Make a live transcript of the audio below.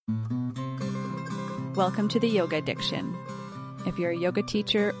Welcome to the Yoga Addiction. If you're a yoga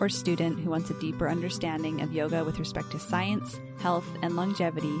teacher or student who wants a deeper understanding of yoga with respect to science, health, and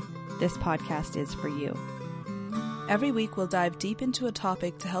longevity, this podcast is for you. Every week, we'll dive deep into a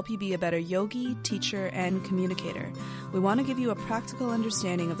topic to help you be a better yogi, teacher, and communicator. We want to give you a practical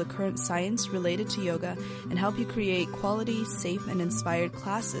understanding of the current science related to yoga and help you create quality, safe, and inspired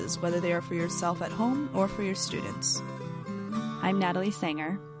classes, whether they are for yourself at home or for your students. I'm Natalie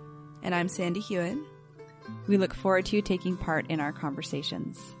Sanger. And I'm Sandy Hewen. We look forward to you taking part in our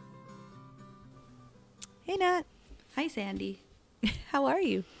conversations. Hey, Nat. Hi, Sandy. How are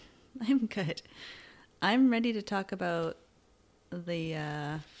you? I'm good. I'm ready to talk about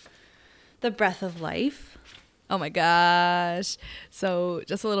the breath of life. Oh my gosh. So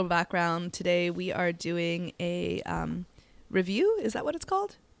just a little background. Today we are doing a review. Is that what it's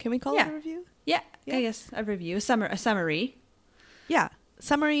called? Can we call it a review? Yeah, I guess a review, a summary. Yeah.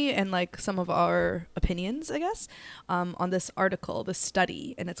 Summary and like some of our opinions, I guess, on this article, this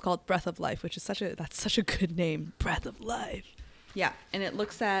study, and it's called Breath of Life, which is such a good name, Breath of Life. Yeah, and it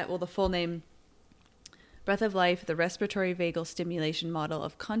looks at, the full name, Breath of Life, the respiratory vagal stimulation model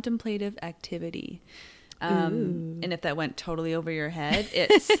of contemplative activity. And if that went totally over your head,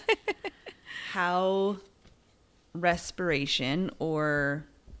 it's how respiration or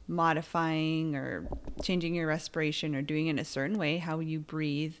modifying or changing your respiration or doing it in a certain way, how you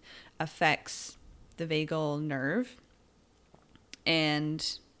breathe affects the vagal nerve. And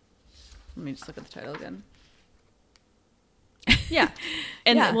let me just look at the title again. Yeah.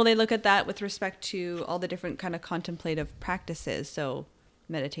 And they look at that with respect to all the different kind of contemplative practices. So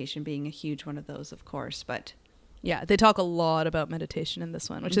meditation being a huge one of those, of course, but yeah, they talk a lot about meditation in this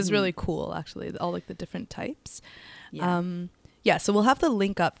one, which is really cool, actually, all like the different types. Yeah, so we'll have the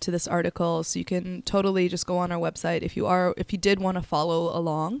link up to this article, so you can totally just go on our website. If you did want to follow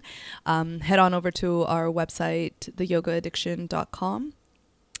along, head on over to our website, theyogaaddiction.com.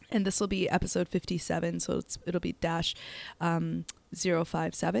 And this will be episode 57, so it'll be dash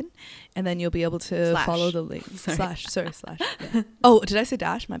 057. And then you'll be able to follow the link. Slash. Yeah. Oh, did I say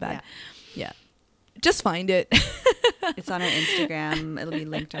dash? My bad. Yeah. Just find it. It's on our Instagram. It'll be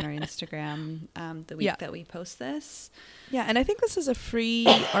linked on our Instagram the week that we post this. Yeah, and I think this is a free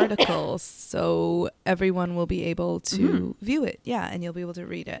article, so everyone will be able to view it. Yeah, and you'll be able to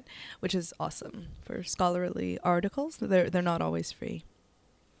read it, which is awesome for scholarly articles. They're not always free.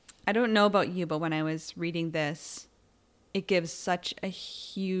 I don't know about you, but when I was reading this, it gives such a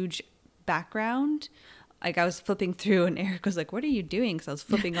huge background. Like I was flipping through and Eric was like, what are you doing? Because I was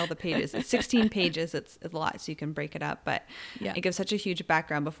flipping all the pages. It's 16 pages. It's a lot, so you can break it up. But it gives such a huge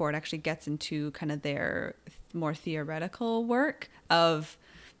background before it actually gets into kind of their more theoretical work of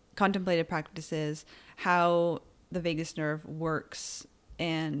contemplative practices, how the vagus nerve works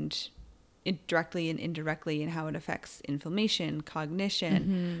and directly and indirectly, and how it affects inflammation,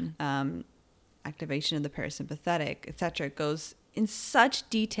 cognition, activation of the parasympathetic, etc. It goes in such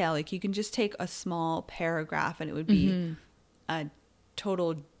detail. Like you can just take a small paragraph and it would be a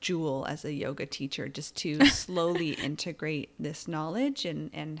total jewel as a yoga teacher, just to slowly integrate this knowledge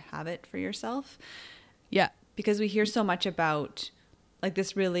and have it for yourself. Yeah. Because we hear so much about, like,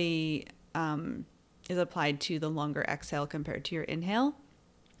 this really is applied to the longer exhale compared to your inhale.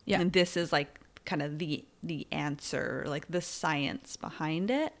 Yeah. And this is like kind of the answer, like the science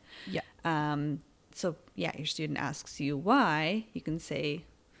behind it. Yeah. So your student asks you why, you can say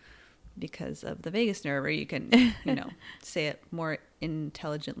because of the vagus nerve, or you can, say it more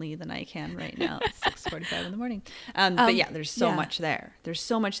intelligently than I can right now. It's 6:45 in the morning. But there's so much there. There's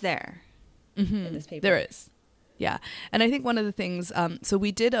so much there in this paper. There is. Yeah. And I think one of the things, so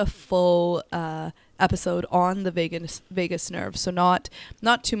we did a full episode on the vagus nerve. So not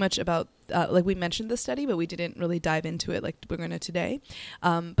too much about, like we mentioned the study, but we didn't really dive into it like we're going to today.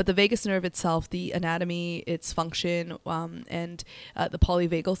 But the vagus nerve itself, the anatomy, its function, and the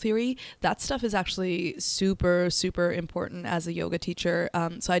polyvagal theory, that stuff is actually super, super important as a yoga teacher.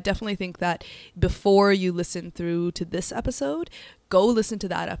 So I definitely think that before you listen through to this episode, go listen to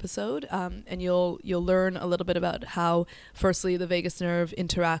that episode, and you'll learn a little bit about how, firstly, the vagus nerve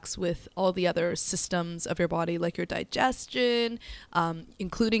interacts with all the other systems of your body, like your digestion,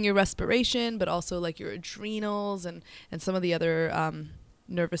 including your respiration, but also like your adrenals and some of the other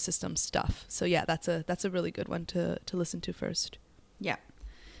nervous system stuff. So yeah, that's a really good one to listen to first. Yeah,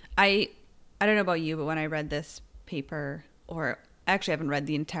 I don't know about you, but when I read this paper, or actually I haven't read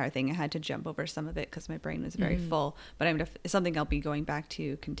the entire thing. I had to jump over some of it because my brain was very full, but it's something I'll be going back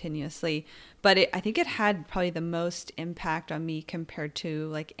to continuously. But I think it had probably the most impact on me compared to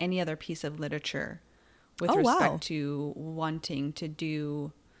like any other piece of literature with respect to wanting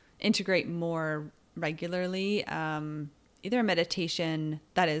to integrate more regularly, either a meditation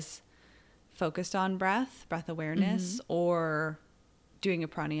that is focused on breath awareness, or doing a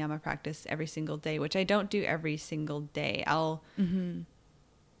pranayama practice every single day, which I don't do every single day. I'll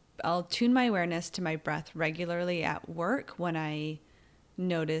tune my awareness to my breath regularly at work when I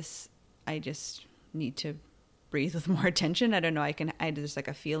notice I just need to breathe with more attention. I don't know. There's like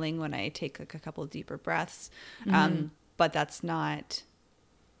a feeling when I take like a couple of deeper breaths. But that's not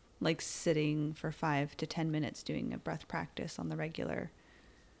like sitting for 5 to 10 minutes doing a breath practice on the regular.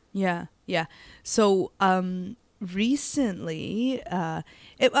 Yeah. Yeah. So, recently,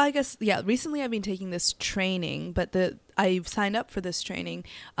 recently I've been taking this training, but I've signed up for this training,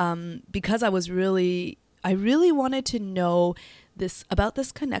 because I really wanted to know about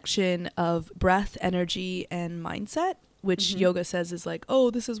this connection of breath, energy, and mindset, which yoga says is like, oh,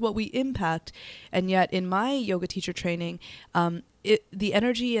 this is what we impact. And yet in my yoga teacher training, the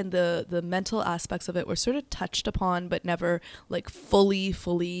energy and the mental aspects of it were sort of touched upon, but never like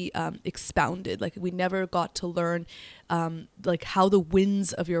fully expounded. Like we never got to learn like how the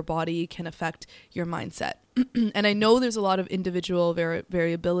winds of your body can affect your mindset. And I know there's a lot of individual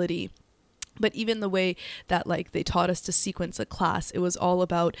variability. But even the way that like they taught us to sequence a class, it was all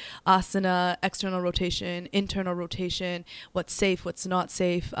about asana, external rotation, internal rotation, what's safe, what's not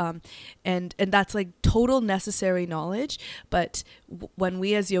safe. And that's like total necessary knowledge. But when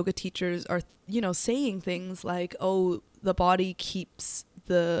we as yoga teachers are, saying things like, oh, the body keeps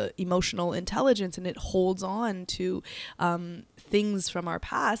the emotional intelligence and it holds on to things from our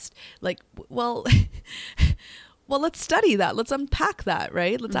past, like, well, let's study that. Let's unpack that,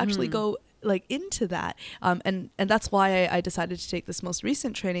 right? Let's actually go like into that, and that's why I decided to take this most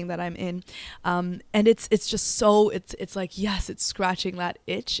recent training that I'm in, and it's just so it's like, yes, it's scratching that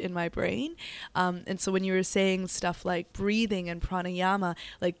itch in my brain, and so when you were saying stuff like breathing and pranayama,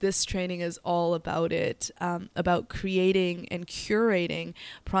 like this training is all about it, about creating and curating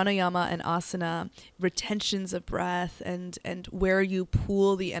pranayama and asana retentions of breath, and where you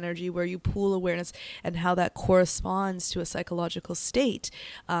pool the energy, where you pool awareness, and how that corresponds to a psychological state,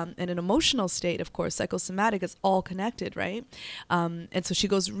 and an emotional state. Of course, psychosomatic is all connected, right? And so she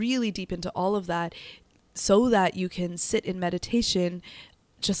goes really deep into all of that so that you can sit in meditation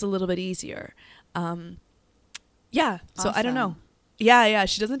just a little bit easier. So awesome. I don't know. Yeah.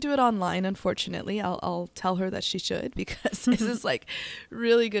 She doesn't do it online, unfortunately. I'll tell her that she should, because this is like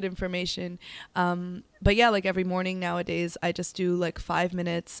really good information. But yeah, like every morning nowadays, I just do like 5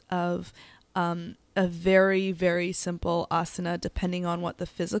 minutes of a very, very simple asana depending on what the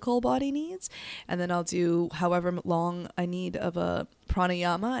physical body needs. And then I'll do however long I need of a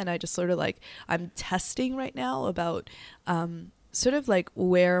pranayama. And I just sort of like, I'm testing right now about sort of like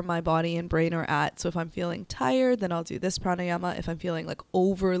where my body and brain are at. So if I'm feeling tired, then I'll do this pranayama. If I'm feeling like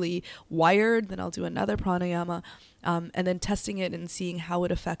overly wired, then I'll do another pranayama. And then testing it and seeing how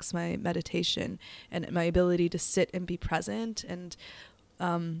it affects my meditation and my ability to sit and be present and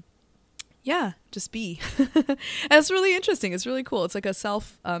just be. And it's really interesting. It's really cool. It's like a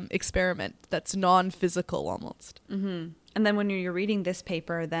self experiment that's non-physical almost. And then when you're reading this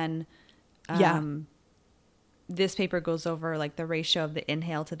paper, then this paper goes over like the ratio of the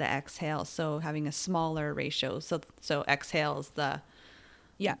inhale to the exhale. So having a smaller ratio. So exhale is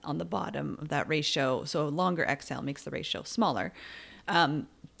on the bottom of that ratio. So a longer exhale makes the ratio smaller.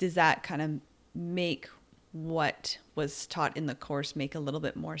 Does that kind of make what was taught in the course make a little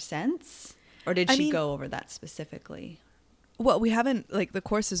bit more sense? Or did she go over that specifically? Well, we haven't, like, the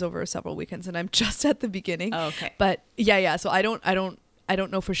course is over several weekends and I'm just at the beginning. Oh, okay. But yeah. So I don't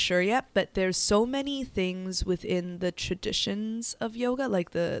know for sure yet, but there's so many things within the traditions of yoga,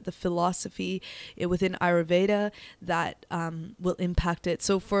 like the philosophy within Ayurveda that will impact it.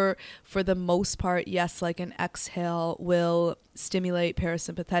 So for the most part, yes, like an exhale will stimulate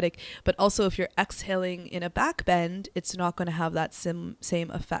parasympathetic, but also if you're exhaling in a back bend, it's not going to have that same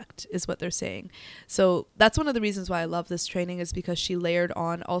effect, is what they're saying. So that's one of the reasons why I love this training, is because she layered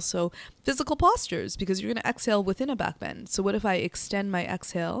on also physical postures, because you're going to exhale within a back bend. So what if I extend my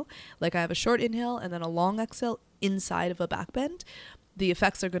exhale, like I have a short inhale and then a long exhale inside of a back bend? The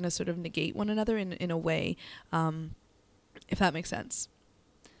effects are going to sort of negate one another in a way, if that makes sense.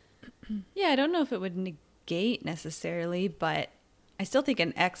 Yeah, I don't know if it would negate necessarily, but I still think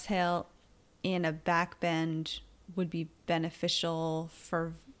an exhale in a back bend would be beneficial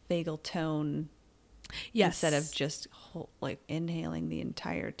for vagal tone. Yes. Instead of just like inhaling the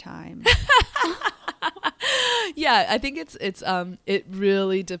entire time. Yeah, I think it's it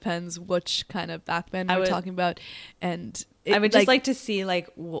really depends which kind of back bend we're talking about, and I would just like to see like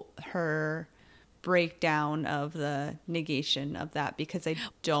her breakdown of the negation of that, because I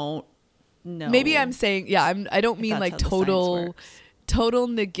don't No. maybe I'm saying, yeah, I don't If mean that's like how the science works. total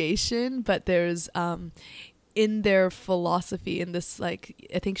negation, but there's in their philosophy, in this, like,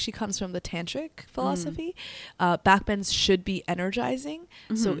 I think she comes from the tantric philosophy, backbends should be energizing.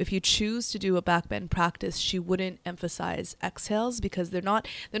 So if you choose to do a backbend practice, she wouldn't emphasize exhales, because they're not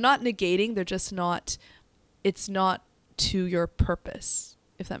negating, they're just not, it's not to your purpose,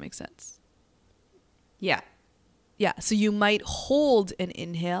 if that makes sense. Yeah. Yeah, so you might hold an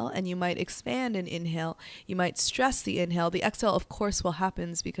inhale and you might expand an inhale. You might stress the inhale. The exhale, of course, will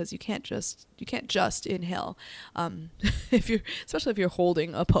happen, because you can't just inhale. Especially if you're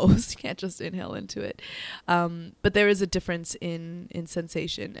holding a pose, you can't just inhale into it. But there is a difference in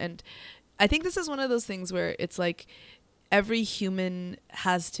sensation, and I think this is one of those things where it's like every human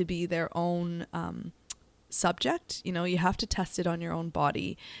has to be their own subject. You know, you have to test it on your own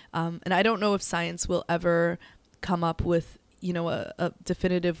body, and I don't know if science will ever come up with, you know, a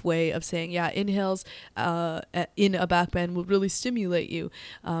definitive way of saying, yeah, inhales in a backbend will really stimulate you,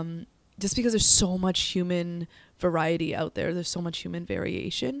 just because there's so much human variety out there. There's so much human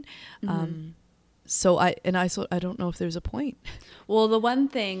variation. So I don't know if there's a point. Well, the one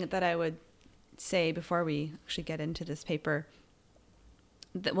thing that I would say before we actually get into this paper,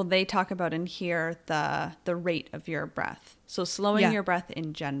 they talk about in here the rate of your breath. So slowing your breath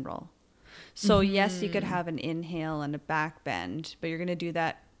in general. So yes, you could have an inhale and a back bend, but you're going to do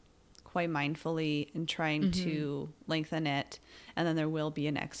that quite mindfully and trying to lengthen it. And then there will be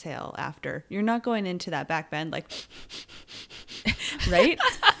an exhale after. You're not going into that back bend like, right?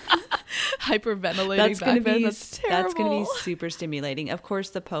 Hyperventilating. That's going to be terrible. super stimulating. Of course,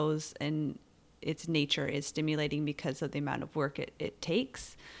 the pose and its nature is stimulating because of the amount of work it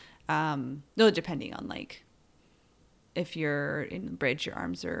takes. No, depending on like if you're in the bridge, your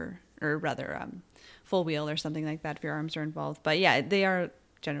arms are, or rather full wheel or something like that if your arms are involved. But yeah, they are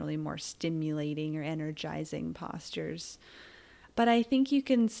generally more stimulating or energizing postures. But I think you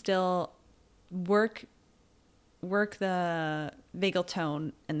can still work the vagal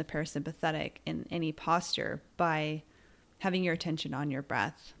tone and the parasympathetic in any posture by having your attention on your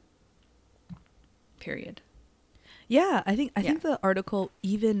breath. Period. Yeah, I think the article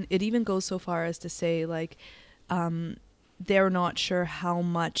even goes so far as to say, like, they're not sure how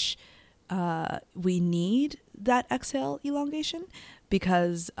much we need that exhale elongation,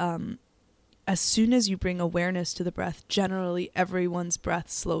 because as soon as you bring awareness to the breath, generally everyone's breath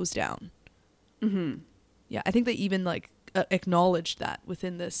slows down. Yeah, I think they even like acknowledged that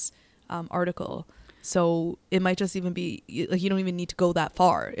within this article. So it might just even be like, you don't even need to go that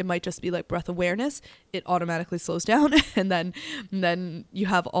far. It might just be like breath awareness. It automatically slows down, and then you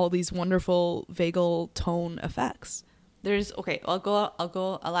have all these wonderful vagal tone effects.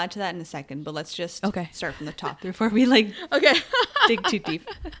 I'll add to that in a second, but let's just start from the top before we dig too deep.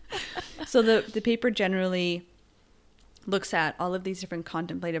 So the paper generally looks at all of these different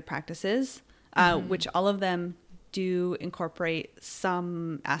contemplative practices, which all of them do incorporate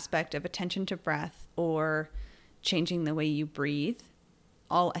some aspect of attention to breath or changing the way you breathe.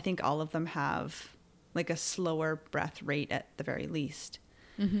 I think all of them have like a slower breath rate at the very least.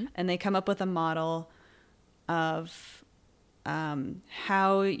 And they come up with a model of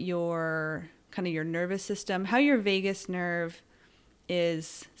how your nervous system, how your vagus nerve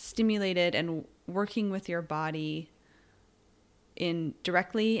is stimulated and working with your body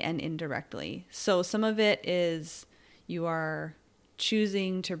directly and indirectly. So some of it is you are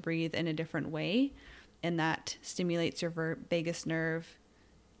choosing to breathe in a different way, and that stimulates your vagus nerve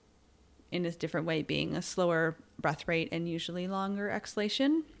in a different way, being a slower breath rate and usually longer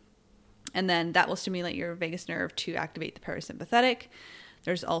exhalation. And then that will stimulate your vagus nerve to activate the parasympathetic.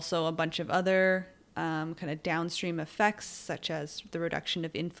 There's also a bunch of other kind of downstream effects, such as the reduction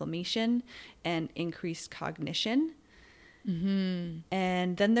of inflammation and increased cognition.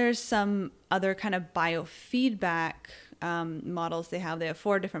 And then there's some other kind of biofeedback models they have. They have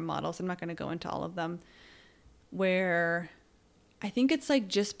 4 different models. I'm not going to go into all of them, where I think it's like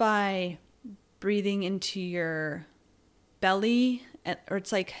just by breathing into your belly, or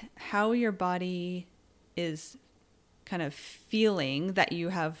it's like how your body is kind of feeling that you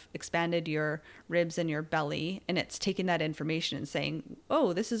have expanded your ribs and your belly, and it's taking that information and saying,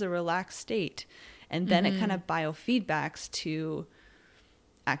 oh, this is a relaxed state. And then it kind of biofeedbacks to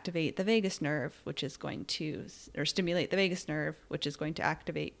activate the vagus nerve, which is going to, or stimulate the vagus nerve, which is going to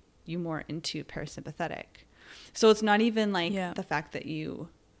activate you more into parasympathetic. So it's not even like the fact that you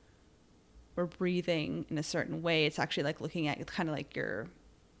were breathing in a certain way. It's actually like looking at kind of like your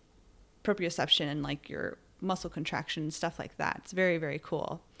proprioception and like your muscle contraction and stuff like that. It's very, very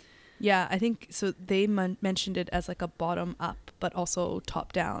cool. Yeah, I think so. They mentioned it as like a bottom up, but also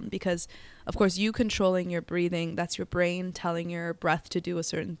top down, because of course you controlling your breathing, that's your brain telling your breath to do a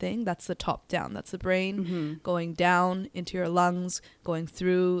certain thing. That's the top down. That's the brain going down into your lungs, going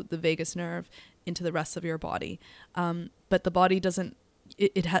through the vagus nerve into the rest of your body. But the body doesn't,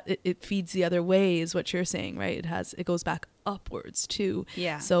 it feeds the other way, is what you're saying, right? It goes back upwards too.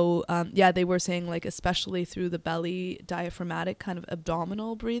 Yeah. So they were saying, like, especially through the belly diaphragmatic kind of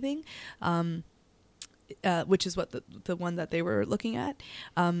abdominal breathing, which is what the one that they were looking at.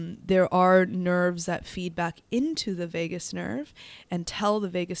 There are nerves that feed back into the vagus nerve and tell the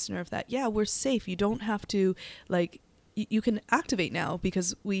vagus nerve that, yeah, we're safe. You don't have to, like, you can activate now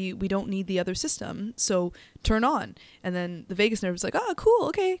because we don't need the other system. So turn on. And then the vagus nerve is like, oh, cool.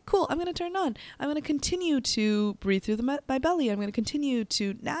 Okay, cool. I'm going to turn on. I'm going to continue to breathe through my belly. I'm going to continue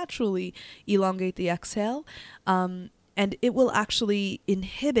to naturally elongate the exhale. And it will actually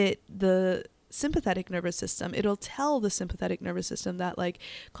inhibit the sympathetic nervous system. It'll tell the sympathetic nervous system that, like,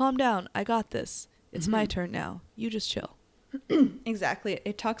 calm down. I got this. It's my turn now. You just chill. Exactly.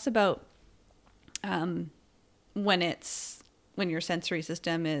 It talks about, when your sensory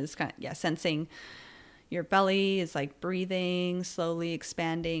system is kind of, sensing your belly is like breathing, slowly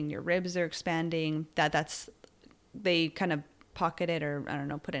expanding, your ribs are expanding, they kind of pocket it, or I don't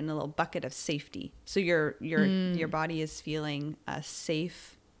know, put it in a little bucket of safety. So your body is feeling a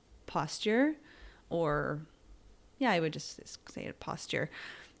safe posture, or I would just say a posture.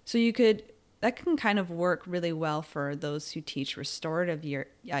 So that can kind of work really well for those who teach restorative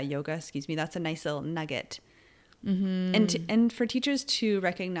yoga. That's a nice little nugget. And for teachers to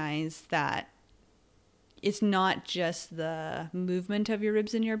recognize that it's not just the movement of your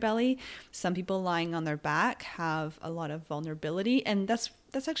ribs in your belly. Some people lying on their back have a lot of vulnerability, and that's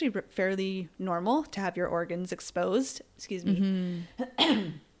actually fairly normal to have your organs exposed. And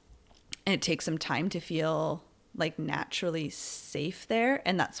it takes some time to feel like naturally safe there,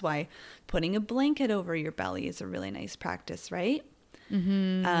 and that's why putting a blanket over your belly is a really nice practice, right?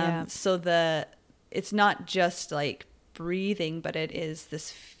 So it's not just like breathing, but it is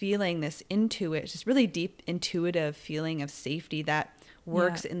this feeling, this just really deep intuitive feeling of safety that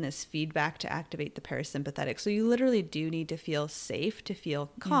works in this feedback to activate the parasympathetic. So you literally do need to feel safe to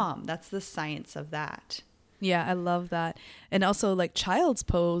feel calm. That's the science of that. Yeah, I love that. And also, like, child's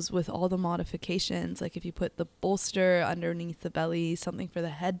pose with all the modifications, like if you put the bolster underneath the belly, something for the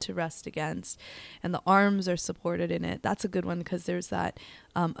head to rest against, and the arms are supported in it, that's a good one, because there's that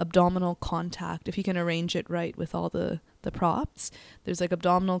abdominal contact. If you can arrange it right with all the props, there's like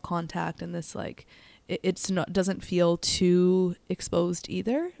abdominal contact, and this, like, it's not, doesn't feel too exposed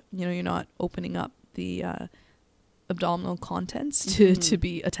either. You know, you're not opening up the abdominal contents to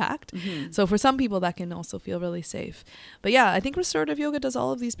be attacked. So for some people that can also feel really safe. But yeah, I think restorative yoga does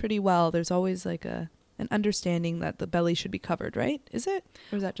all of these pretty well. There's always like an understanding that the belly should be covered, right? Is it?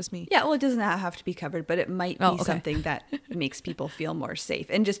 Or is that just me? Yeah, well, it doesn't have to be covered, but it might be something that makes people feel more safe.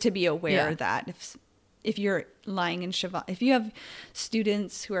 And just to be aware that if you're lying in Shavasana, if you have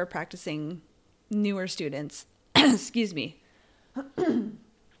students who are practicing, newer students,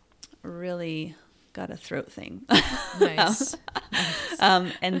 really got a throat thing. Nice.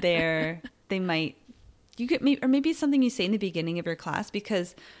 And they might, or maybe it's something you say in the beginning of your class,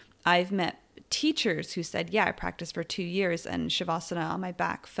 because I've met teachers who said, I practiced for 2 years and Shavasana on my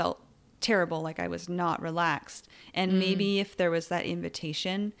back felt terrible, like I was not relaxed. And maybe if there was that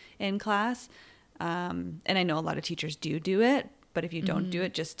invitation in class, and I know a lot of teachers do it, but if you don't do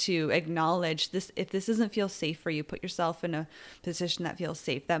it, just to acknowledge this, if this doesn't feel safe for you, put yourself in a position that feels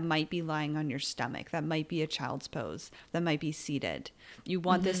safe. That might be lying on your stomach. That might be a child's pose. That might be seated. You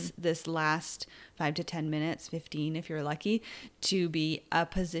want this last 5 to 10 minutes, 15 if you're lucky, to be a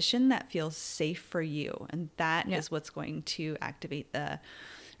position that feels safe for you. And that is what's going to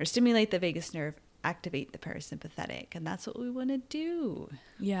stimulate the vagus nerve, activate the parasympathetic, and that's what we want to do.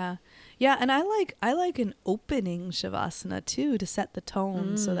 And I like an opening Shavasana too, to set the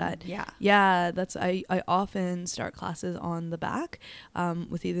tone, so that that's I often start classes on the back,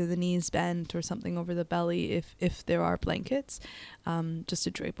 with either the knees bent or something over the belly, if there are blankets, just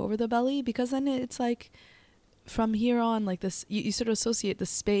to drape over the belly, because then it's like, from here on, like this, you sort of associate the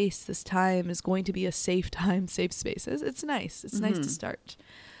space, this time is going to be a safe time, safe spaces. It's nice. It's nice to start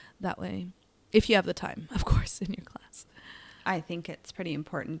that way. If you have the time, of course, in your class. I think it's pretty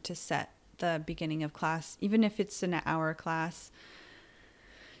important to set the beginning of class, even if it's an hour class.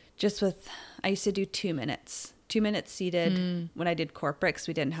 I used to do 2 minutes. 2 minutes seated. When I did corporates,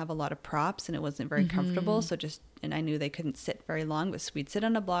 we didn't have a lot of props and it wasn't very comfortable. And I knew they couldn't sit very long, but we'd sit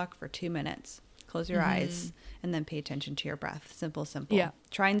on a block for 2 minutes. close your eyes, and then pay attention to your breath. Simple. Yeah.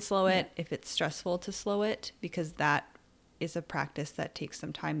 Try and slow it if it's stressful to slow it, because that is a practice that takes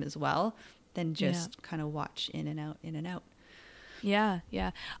some time as well. Then just kind of watch in and out, in and out. Yeah,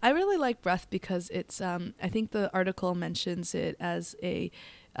 yeah. I really like breath because it's, I think the article mentions it as a,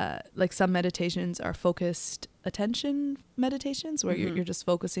 like some meditations are focused attention meditations where you're just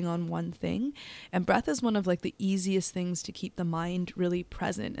focusing on one thing. And breath is one of like the easiest things to keep the mind really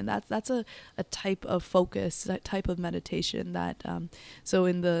present. And that's a type of focus, that type of meditation that, so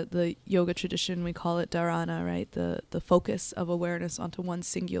in the yoga tradition, we call it dharana, right? The focus of awareness onto one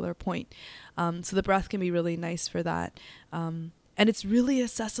singular point. So the breath can be really nice for that. And it's really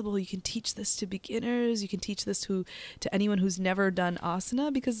accessible. You can teach this to beginners. You can teach this to anyone who's never done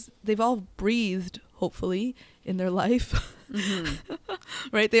asana, because they've all breathed, hopefully, in their life.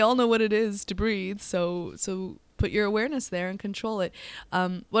 Right? They all know what it is to breathe. So put your awareness there and control it.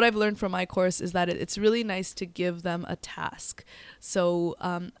 What I've learned from my course is that it's really nice to give them a task. So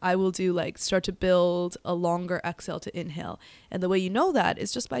I will do like start to build a longer exhale to inhale. And the way you know that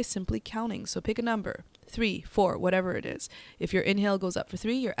is just by simply counting. So pick a number. 3, 4, whatever it is. If your inhale goes up for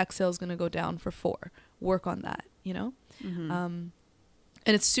 3, your exhale is going to go down for 4. Work on that, you know? And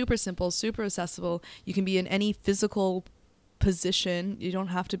it's super simple, super accessible. You can be in any physical position. You don't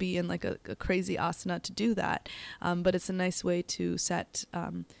have to be in like a crazy asana to do that. But it's a nice way to set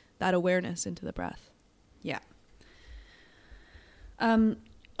that awareness into the breath. Yeah. So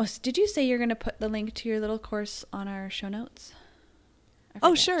did you say you're going to put the link to your little course on our show notes?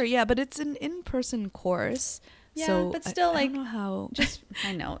 Oh, sure. Yeah, but it's an in-person course. Yeah, so but still, I don't know how.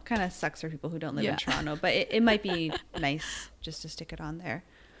 I know it kind of sucks for people who don't live in Toronto, but it might be nice just to stick it on there.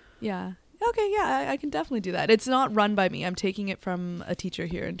 Yeah. Okay. Yeah, I can definitely do that. It's not run by me. I'm taking it from a teacher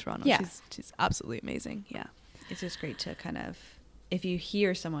here in Toronto. Yeah. She's absolutely amazing. Yeah. It's just great to kind of, if you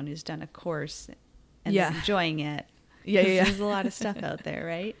hear someone who's done a course and they're enjoying it. Yeah. There's a lot of stuff out there,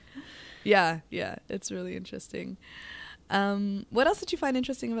 right? Yeah. It's really interesting. What else did you find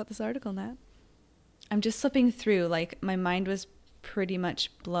interesting about this article, Nat? I'm just slipping through. Like, my mind was pretty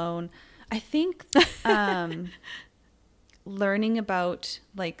much blown. I think learning about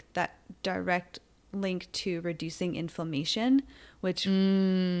like that direct link to reducing inflammation, which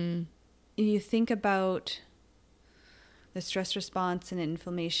you think about the stress response and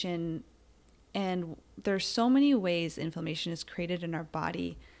inflammation, and there's so many ways inflammation is created in our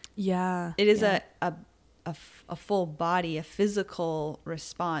body. Yeah. It is a full body, a physical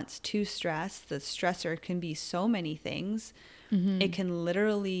response to stress. The stressor can be so many things. It can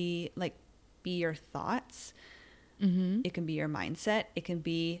literally like be your thoughts. It can be your mindset. It can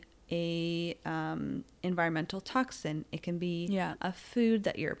be a environmental toxin. It can be a food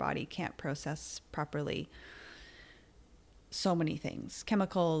that your body can't process properly. So many things,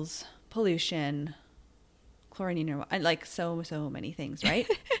 chemicals, pollution, chlorine, like so many things, right?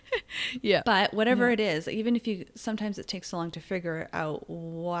 Yeah. But whatever it is, even if sometimes it takes so long to figure out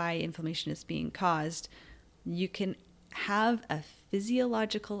why inflammation is being caused, you can have a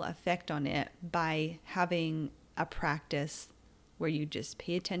physiological effect on it by having a practice where you just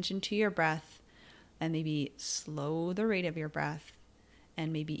pay attention to your breath and maybe slow the rate of your breath,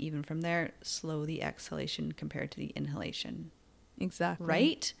 and maybe even from there slow the exhalation compared to the inhalation. Exactly.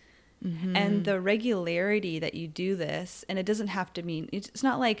 Right? And the regularity that you do this, and it doesn't have to mean, it's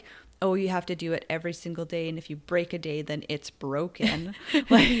not like, oh, you have to do it every single day, and if you break a day, then it's broken.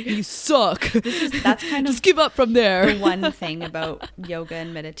 Like, you suck. That's kind of just give up from there. The one thing about yoga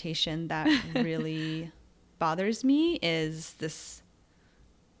and meditation that really bothers me is this,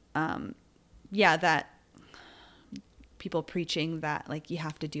 that people preaching that like you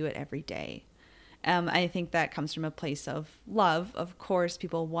have to do it every day. I think that comes from a place of love, of course,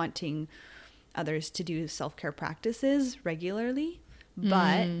 people wanting others to do self-care practices regularly,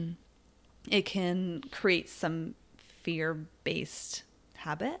 but it can create some fear-based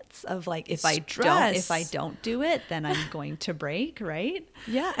habits of like, if I don't do it, then I'm going to break, right?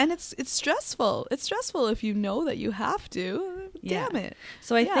 Yeah, and it's stressful. It's stressful if you know that you have to. Damn it.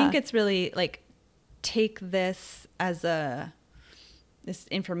 So I think it's really like, take this as this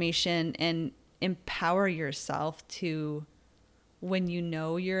information and empower yourself to, when you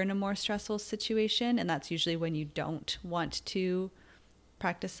know you're in a more stressful situation, and that's usually when you don't want to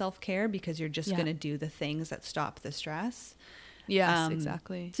practice self-care because you're just going to do the things that stop the stress. Yes,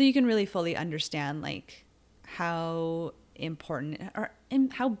 exactly. So you can really fully understand like how important or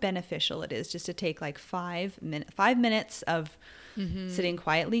how beneficial it is just to take like 5 minutes of sitting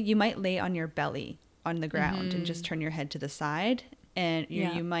quietly. You might lay on your belly on the ground and just turn your head to the side. And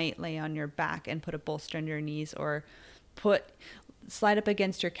you might lay on your back and put a bolster on your knees, or slide up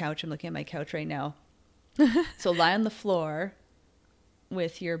against your couch. I'm looking at my couch right now. So lie on the floor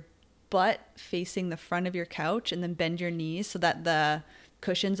with your butt facing the front of your couch, and then bend your knees so that the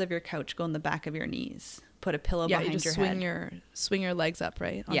cushions of your couch go in the back of your knees. Put a pillow behind your head. Swing your legs up,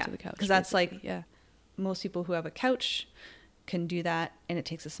 right? Onto the couch. Because that's like, most people who have a couch can do that, and it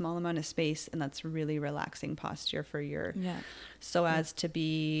takes a small amount of space, and that's really relaxing posture for your psoas to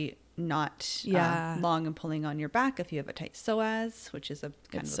be not long and pulling on your back if you have a tight psoas, which is a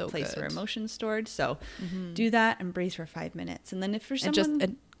kind of a place where emotion's stored. So do that and breathe for 5 minutes. And then if for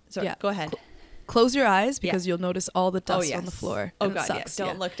someone... go ahead. Close your eyes, because you'll notice all the dust on the floor. Oh, God, yes.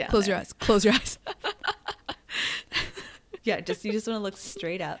 Don't look down. Close your eyes. Close your eyes. You just want to look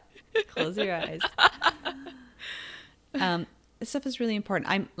straight up. Close your eyes. This stuff is really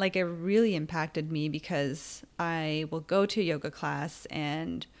important. It really impacted me, because I will go to a yoga class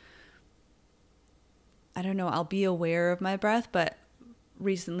and I don't know, I'll be aware of my breath, but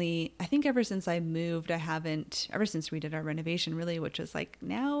recently, I think ever since I moved, ever since we did our renovation really, which was like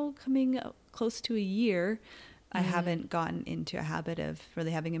now coming close to a year, I haven't gotten into a habit of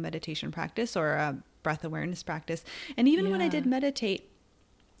really having a meditation practice or a breath awareness practice. And even when I did meditate,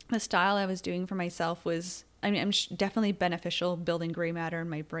 the style I was doing for myself was, I'm definitely beneficial, building gray matter in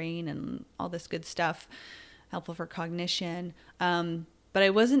my brain and all this good stuff, helpful for cognition. But I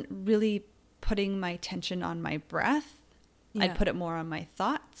wasn't really putting my attention on my breath. I'd put it more on my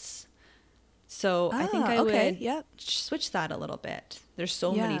thoughts. So I think I would switch that a little bit. There's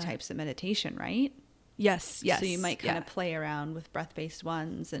so many types of meditation, right? Yes. So you might kind of play around with breath-based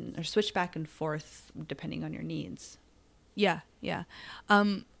ones or switch back and forth depending on your needs. Yeah.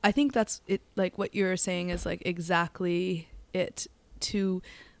 I think that's it. Like what you're saying is like exactly it. To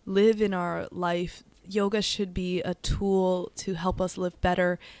live in our life, yoga should be a tool to help us live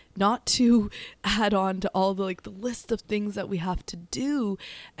better, not to add on to all the the list of things that we have to do.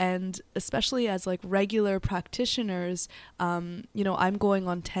 And especially as like regular practitioners, I'm going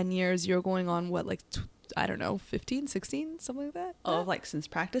on 10 years, you're going on I don't know, 15, 16, something like that. Oh, like since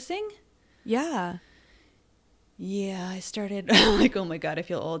practicing? Yeah. Yeah, I started oh my God, I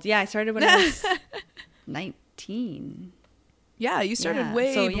feel old. Yeah, I started when I was 19. Yeah, you started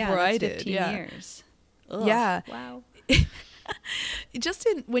way before I did. 15 years. Ugh, yeah. Wow. Just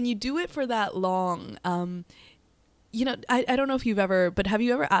when you do it for that long, I don't know if you've ever, but have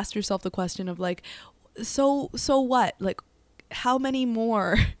you ever asked yourself the question of so what? Like, how many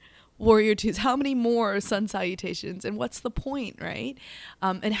more warrior twos? How many more sun salutations? And what's the point, right?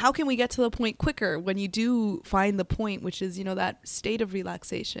 And how can we get to the point quicker when you do find the point, which is, that state of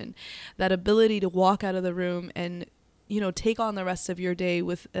relaxation, that ability to walk out of the room and take on the rest of your day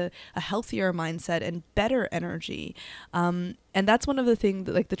with a healthier mindset and better energy. And that's one of the things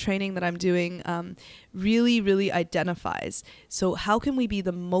that the training that I'm doing really, really identifies. So how can we be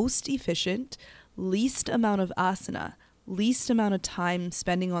the most efficient, least amount of asana, least amount of time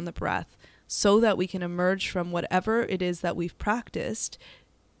spending on the breath, so that we can emerge from whatever it is that we've practiced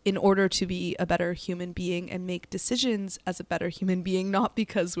in order to be a better human being and make decisions as a better human being, not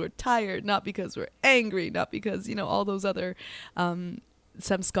because we're tired, not because we're angry, not because, all those other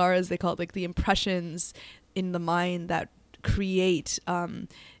samskaras, they call it the impressions in the mind that create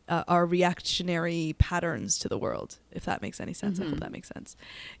our reactionary patterns to the world, if that makes any sense. I hope that makes sense.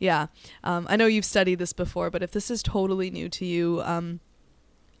 Yeah. I know you've studied this before, but if this is totally new to you,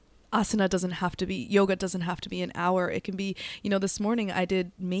 yoga doesn't have to be an hour. It can be, this morning I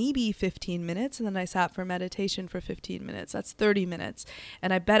did maybe 15 minutes and then I sat for meditation for 15 minutes. That's 30 minutes.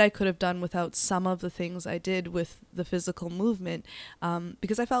 And I bet I could have done without some of the things I did with the physical movement,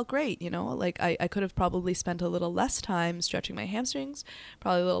 because I felt great, I could have probably spent a little less time stretching my hamstrings,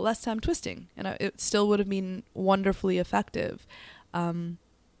 probably a little less time twisting, and it still would have been wonderfully effective.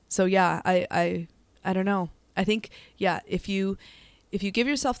 So yeah, I don't know. I think, if you give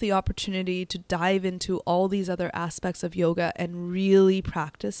yourself the opportunity to dive into all these other aspects of yoga and really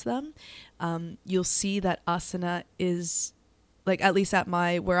practice them, you'll see that asana is, at least at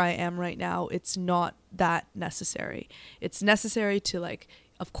where I am right now, it's not that necessary. It's necessary to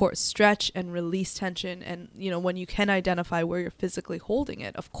of course, stretch and release tension. And, when you can identify where you're physically holding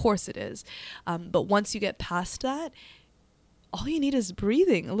it, of course it is. But once you get past that, all you need is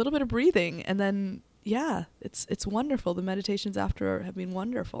breathing, a little bit of breathing, and then it's wonderful. The meditations after have been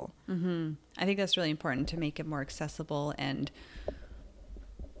wonderful. I think that's really important to make it more accessible. And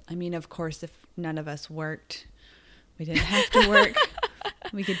I mean, of course, if none of us worked, we didn't have to work.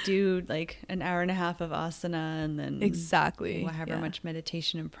 We could do an hour and a half of asana and then however much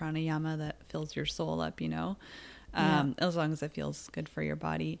meditation and pranayama that fills your soul up, as long as it feels good for your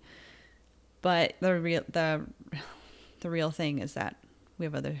body. But the the real thing is that we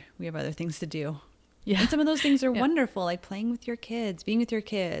have other things to do. Yeah. And some of those things are Yeah. wonderful, like playing with your kids, being with your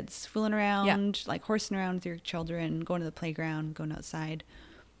kids, fooling around, like horsing around with your children, going to the playground, going outside,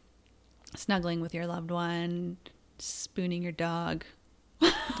 snuggling with your loved one, spooning your dog.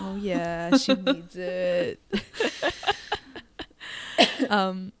 Oh yeah, she needs it.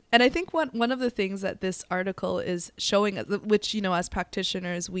 And I think one of the things that this article is showing us, which, you know, as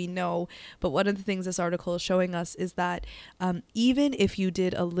practitioners we know, but one of the things this article is showing us is that even if you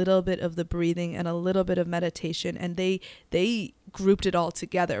did a little bit of the breathing and a little bit of meditation, and they grouped it all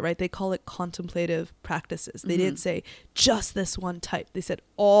together, right? They call it contemplative practices. They didn't say just this one type. They said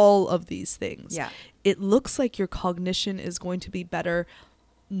all of these things. Yeah. It looks like your cognition is going to be better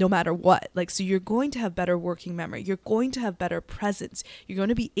no matter what. Like, so you're going to have better working memory. You're going to have better presence. You're going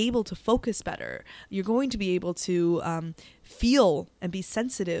to be able to focus better. You're going to be able to feel and be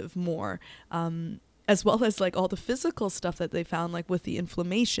sensitive more, as well as like all the physical stuff that they found, like with the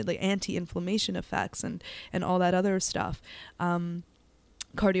inflammation, the anti-inflammation effects and all that other stuff.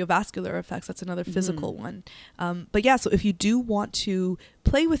 Cardiovascular effects, that's another physical one. But yeah, so if you do want to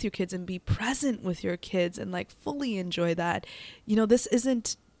play with your kids and be present with your kids and like fully enjoy that, you know,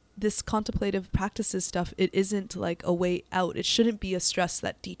 this contemplative practices stuff, it isn't like a way out. It shouldn't be a stress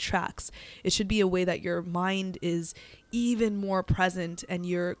that detracts. It should be a way that your mind is even more present and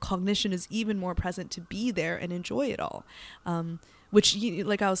your cognition is even more present to be there and enjoy it all. Which,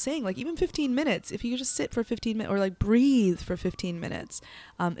 like I was saying, like even 15 minutes, if you just sit for 15 minutes or like breathe for 15 minutes,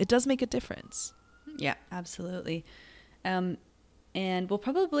 it does make a difference. Yeah, absolutely. And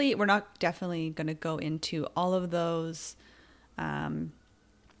we're not definitely going to go into all of those,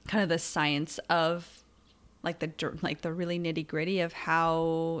 kind of the science of like the really nitty gritty of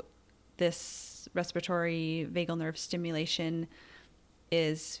how this respiratory vagal nerve stimulation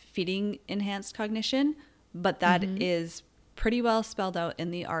is feeding enhanced cognition, but that is pretty well spelled out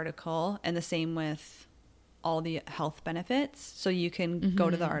in the article, and the same with all the health benefits. So you can go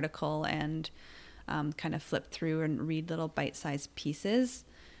to the article and kind of flip through and read little bite-sized pieces.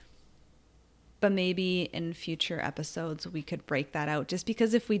 But maybe in future episodes we could break that out, just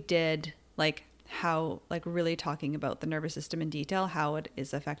because if we did like how, like really talking about the nervous system in detail, how it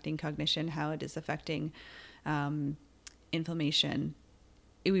is affecting cognition, how it is affecting inflammation,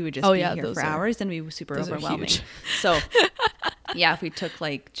 we would just be here for hours and we were super overwhelming. So yeah, if we took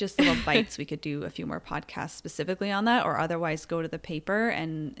like just little bites, we could do a few more podcasts specifically on that, or otherwise go to the paper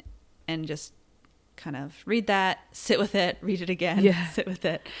and just kind of read that, sit with it, read it again, sit with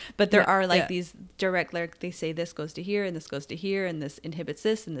it. But there are like these direct, like they say this goes to here and this goes to here and this inhibits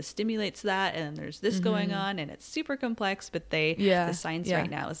this and this stimulates that and there's this going on, and it's super complex, but the science right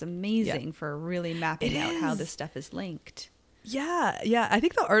now is amazing for really mapping out how this stuff is linked. Yeah. I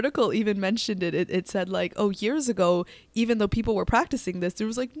think the article even mentioned it. It said like, oh, years ago, even though people were practicing this, there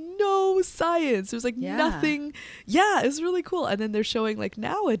was like no science. There was like nothing. Yeah, it's really cool. And then they're showing like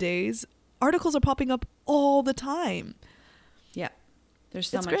nowadays, articles are popping up all the time. Yeah. There's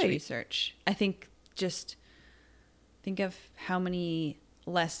so much research. I think just think of how many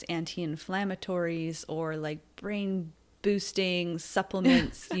less anti-inflammatories or like brain boosting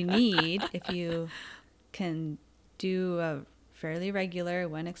supplements you need if you can do a fairly regular,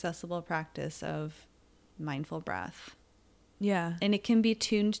 when accessible practice of mindful breath. Yeah. And it can be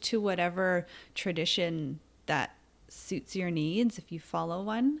tuned to whatever tradition that suits your needs if you follow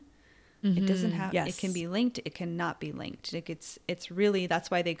one. It doesn't have, it can be linked, it cannot be linked. Like it's really,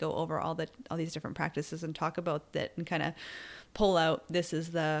 that's why they go over all these different practices and talk about that and kind of pull out, this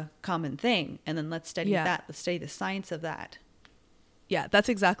is the common thing. And then let's study that. Let's study the science of that. Yeah, that's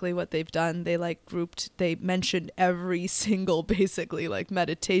exactly what they've done. They like they mentioned every single basically like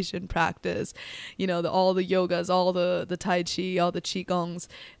meditation practice, you know, all the yogas, all the Tai Chi, all the Qigongs.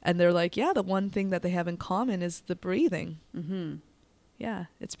 And they're like, yeah, the one thing that they have in common is the breathing. Yeah,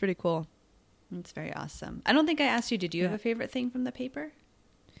 it's pretty cool. It's very awesome. I don't think I asked you, did you have a favorite thing from the paper?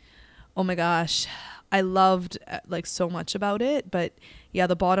 Oh my gosh. I loved like so much about it, but yeah,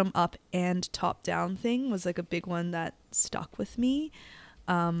 the bottom up and top down thing was like a big one that stuck with me.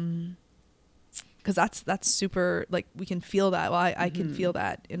 'Cause that's super, like we can feel that. Well, I can feel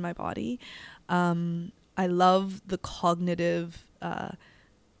that in my body. I love the cognitive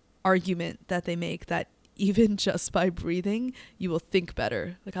argument that they make that even just by breathing, you will think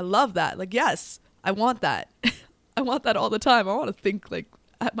better. Like, I love that. Like, yes, I want that. I want that all the time. I want to think like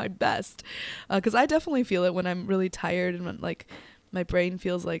at my best. 'Cause I definitely feel it when I'm really tired and when like my brain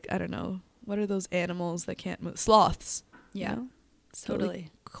feels like, I don't know, what are those animals that can't move? Sloths. Yeah, you know? totally.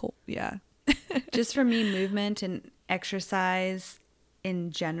 Cool. Yeah. Just for me, movement and exercise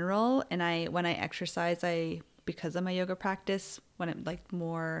in general. And when I exercise, because of my yoga practice, when I'm like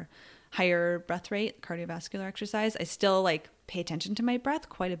more higher breath rate, cardiovascular exercise, I still like pay attention to my breath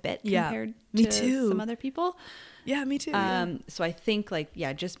quite a bit compared me to too. some other people. Yeah, me too. So I think like,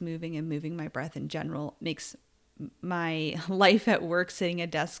 yeah, just moving my breath in general makes my life at work, sitting at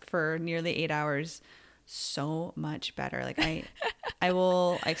a desk for nearly 8 hours, so much better. Like I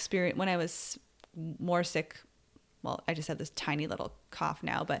experience when I was more sick. Well, I just have this tiny little cough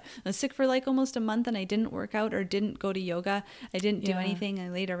now, but I was sick for like almost a month and I didn't work out or didn't go to yoga. I didn't do anything. I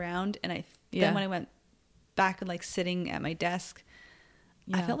laid around, and then when I went back and like sitting at my desk,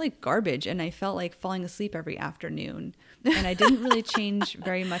 I felt like garbage, and I felt like falling asleep every afternoon, and I didn't really change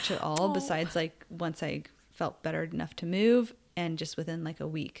very much at all besides like once I felt better enough to move. And just within like a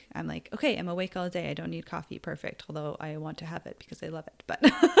week, I'm like, okay, I'm awake all day. I don't need coffee. Perfect. Although I want to have it because I love it, but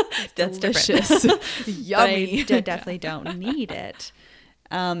that's delicious. different. Yummy. But I definitely don't need it.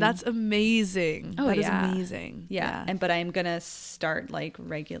 That's amazing. Oh, that is yeah. amazing. Yeah. But I'm going to start like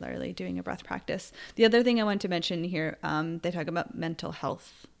regularly doing a breath practice. The other thing I want to mention here, they talk about mental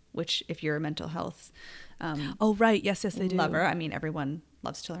health, which if you're a mental health oh, right. Yes, they do. lover, I mean, everyone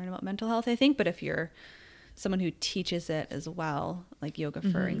loves to learn about mental health, I think. But if you're someone who teaches it as well, like yoga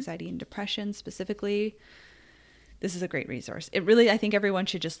for anxiety and depression specifically, this is a great resource. It really, I think everyone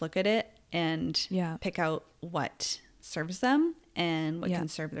should just look at it and pick out what serves them and what can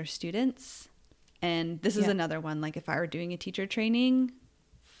serve their students. And this is another one, like if I were doing a teacher training,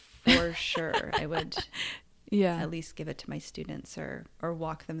 for sure, I would at least give it to my students or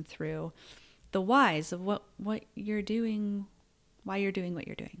walk them through the whys of what you're doing, why you're doing what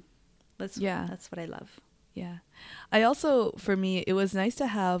you're doing. That's what I love. Yeah. I also, for me, it was nice to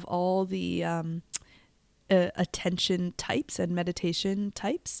have all the attention types and meditation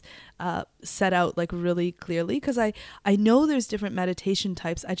types set out like really clearly, because I know there's different meditation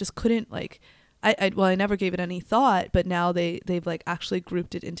types. I just couldn't like, I never gave it any thought, but now they've like actually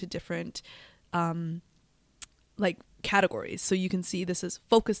grouped it into different like categories. So you can see this is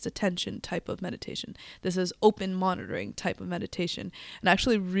focused attention type of meditation. This is open monitoring type of meditation. And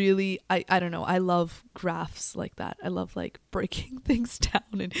actually really, I don't know, I love graphs like that. I love like breaking things down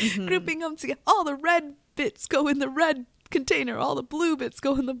and grouping them together. All the red bits go in the red container, all the blue bits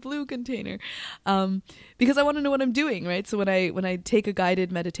go in the blue container, because I want to know what I'm doing, right? So when I take a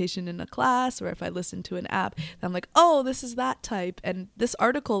guided meditation in a class, or if I listen to an app, I'm like, oh, this is that type. And this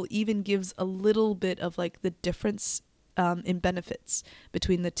article even gives a little bit of like the difference in benefits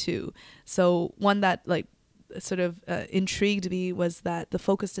between the two. So one that like sort of intrigued me was that the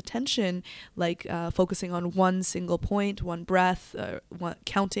focused attention, like focusing on one single point, one breath, one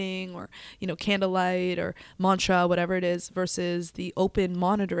counting, or candlelight or mantra, whatever it is, versus the open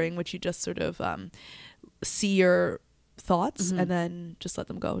monitoring, which you just sort of see your thoughts and then just let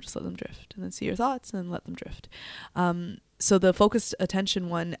them go, just let them drift, and then see your thoughts and let them drift. So the focused attention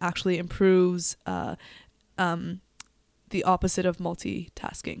one actually improves the opposite of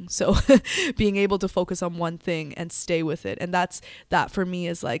multitasking. So being able to focus on one thing and stay with it. And that for me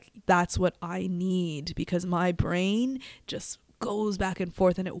is like, that's what I need, because my brain just goes back and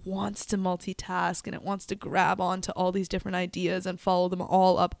forth and it wants to multitask and it wants to grab onto all these different ideas and follow them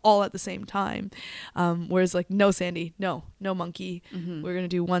all up all at the same time. Whereas like, no, Sandy, no monkey. We're going to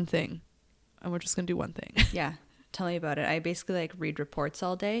do one thing, and we're just going to do one thing. Yeah. Tell me about it. I basically like read reports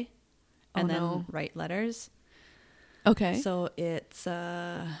all day and then write letters. Okay. So it's,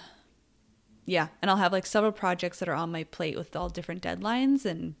 and I'll have like several projects that are on my plate with all different deadlines,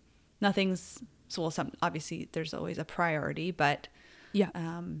 and nothing's, so well, some, obviously there's always a priority, but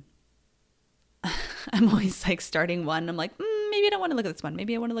I'm always like starting one. I'm like, maybe I don't want to look at this one.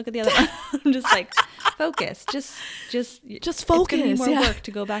 Maybe I want to look at the other one. I'm just like, focus, just focus. It's going to be more work to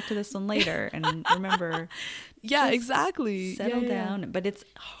go back to this one later and remember. Yeah, exactly. Settle down. But it's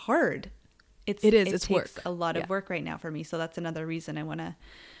hard. It takes work. A lot of work right now for me. So that's another reason I want to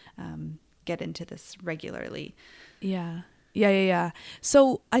get into this regularly. Yeah.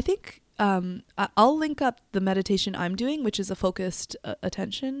 So I think I'll link up the meditation I'm doing, which is a focused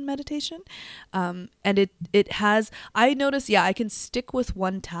attention meditation. And it has, I notice, I can stick with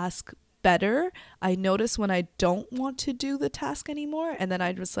one task better. I notice when I don't want to do the task anymore, and then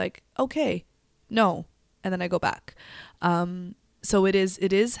I just like, okay, no. And then I go back. So it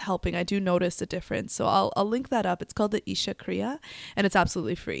is helping. I do notice a difference. So I'll link that up. It's called the Isha Kriya, and it's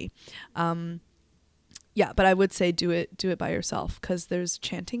absolutely free. But I would say do it by yourself, because there's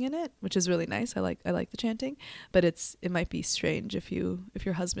chanting in it, which is really nice. I like the chanting, but it might be strange if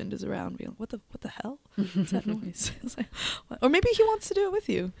your husband is around being like, what the hell is that noise? It's like, or maybe he wants to do it with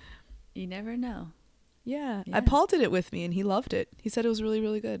you. You never know. Yeah. Yeah. Paul did it with me and he loved it. He said it was really,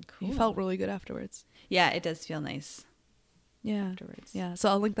 really good. He Cool. felt really good afterwards. Yeah, it does feel nice Yeah. afterwards. Yeah. So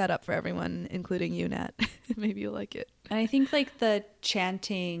I'll link that up for everyone, including you, Nat. Maybe you'll like it. And I think like the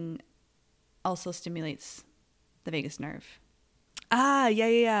chanting also stimulates the vagus nerve. Ah,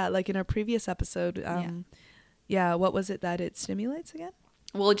 yeah. Like in our previous episode. Yeah. Yeah. What was it that it stimulates again?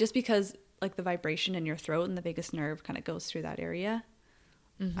 Well, just because like the vibration in your throat and the vagus nerve kind of goes through that area.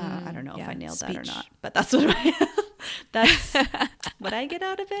 I don't know if I nailed that or not, but that's what that's what I get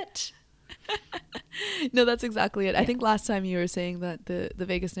out of it. No, that's exactly it. Yeah. I think last time you were saying that the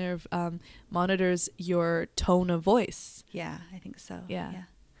vagus nerve monitors your tone of voice. Yeah, I think so. Yeah.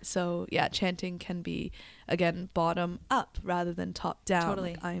 So yeah, chanting can be, again, bottom up rather than top down.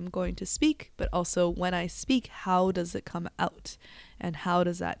 Totally. Like, I'm going to speak, but also when I speak, how does it come out? And how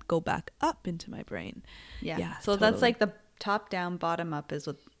does that go back up into my brain? Yeah. So that's like the top down, bottom up is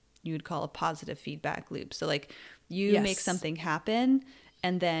what you would call a positive feedback loop. So like you make something happen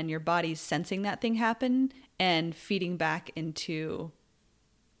and then your body's sensing that thing happen and feeding back into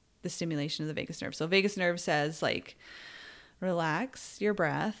the stimulation of the vagus nerve. So vagus nerve says like, relax your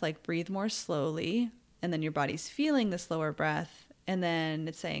breath, like breathe more slowly. And then your body's feeling the slower breath. And then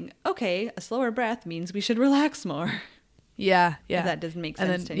it's saying, okay, a slower breath means we should relax more. Yeah. If that doesn't make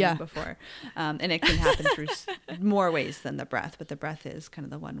sense to you before. And it can happen through more ways than the breath, but the breath is kind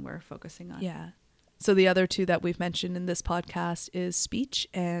of the one we're focusing on. Yeah. So the other two that we've mentioned in this podcast is speech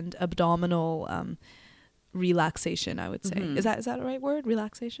and abdominal relaxation, I would say. Mm-hmm. Is that the right word?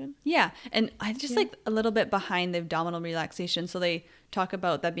 Relaxation? Yeah. And I just like a little bit behind the abdominal relaxation. So they talk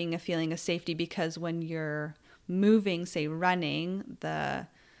about that being a feeling of safety because when you're moving, say running,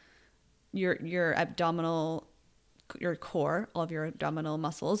 your abdominal, your core, all of your abdominal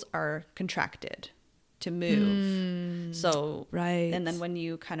muscles are contracted to move. So, right. And then when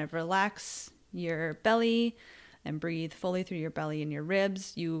you kind of relax your belly and breathe fully through your belly and your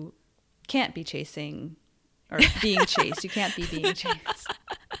ribs, you can't be chasing or being chased. You can't be being chased.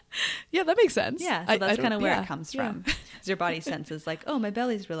 Yeah, that makes sense. Yeah, so that's kind of where it comes Yeah. from. 'Cause your body senses like, oh, my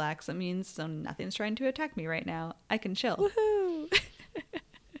belly's relaxed. That means so nothing's trying to attack me right now. I can chill. Woohoo.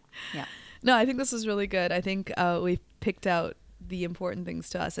 Yeah. No, I think this was really good. I think we picked out the important things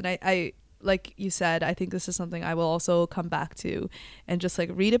to us. And I, like you said, I think this is something I will also come back to and just like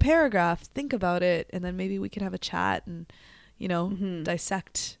read a paragraph, think about it, and then maybe we can have a chat and, you know,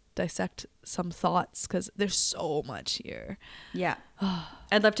 dissect some thoughts because there's so much here. Yeah.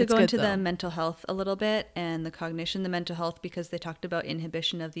 I'd love to It's go good, into the though. mental health a little bit and the cognition, the mental health, because they talked about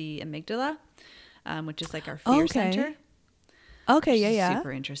inhibition of the amygdala, which is like our fear center. Okay, Which is yeah.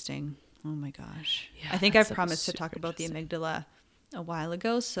 Super interesting. Oh my gosh. Yeah, I think that's I've promised to talk super about the interesting. amygdala a while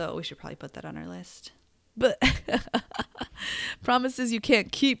ago, so we should probably put that on our list. But promises you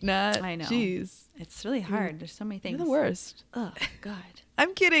can't keep, Nat. I know. Jeez. It's really hard. There's so many things. You're the worst. Oh, God.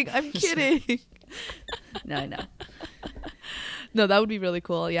 I'm kidding. No, I know. No, that would be really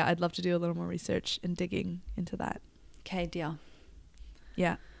cool. Yeah, I'd love to do a little more research and digging into that. Okay, deal.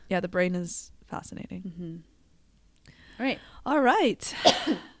 Yeah. Yeah, the brain is fascinating. Mm-hmm. All right. All right.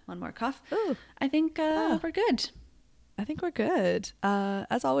 One more cough. Ooh. I think we're good. I think we're good.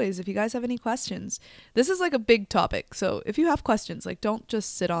 As always, if you guys have any questions, this is like a big topic. So if you have questions, like don't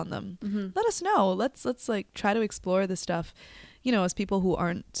just sit on them. Mm-hmm. Let us know. Let's like try to explore this stuff, you know, as people who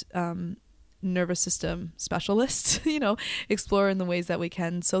aren't nervous system specialists, you know, explore in the ways that we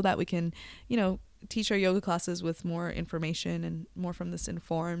can so that we can, you know, teach our yoga classes with more information and more from this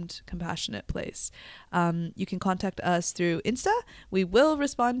informed, compassionate place. You can contact us through Insta. We will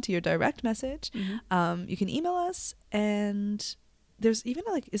respond to your direct message. Mm-hmm. You can email us, and there's even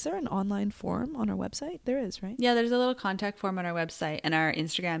like, is there an online form on our website? There is, right? Yeah, there's a little contact form on our website, and our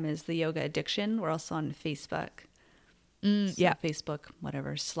Instagram is The Yoga Addiction. We're also on Facebook. So Yeah. Facebook,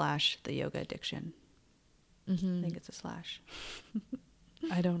 whatever, / The Yoga Addiction. I think it's a slash.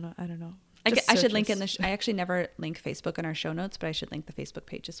 I don't know. I should link in the. I actually never link Facebook in our show notes, but I should link the Facebook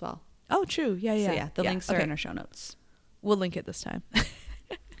page as well. Oh, true. Yeah. So yeah, the links are okay. in our show notes. We'll link it this time.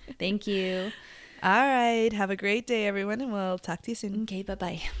 Thank you. All right. Have a great day, everyone, and we'll talk to you soon. Okay,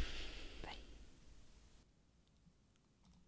 bye-bye.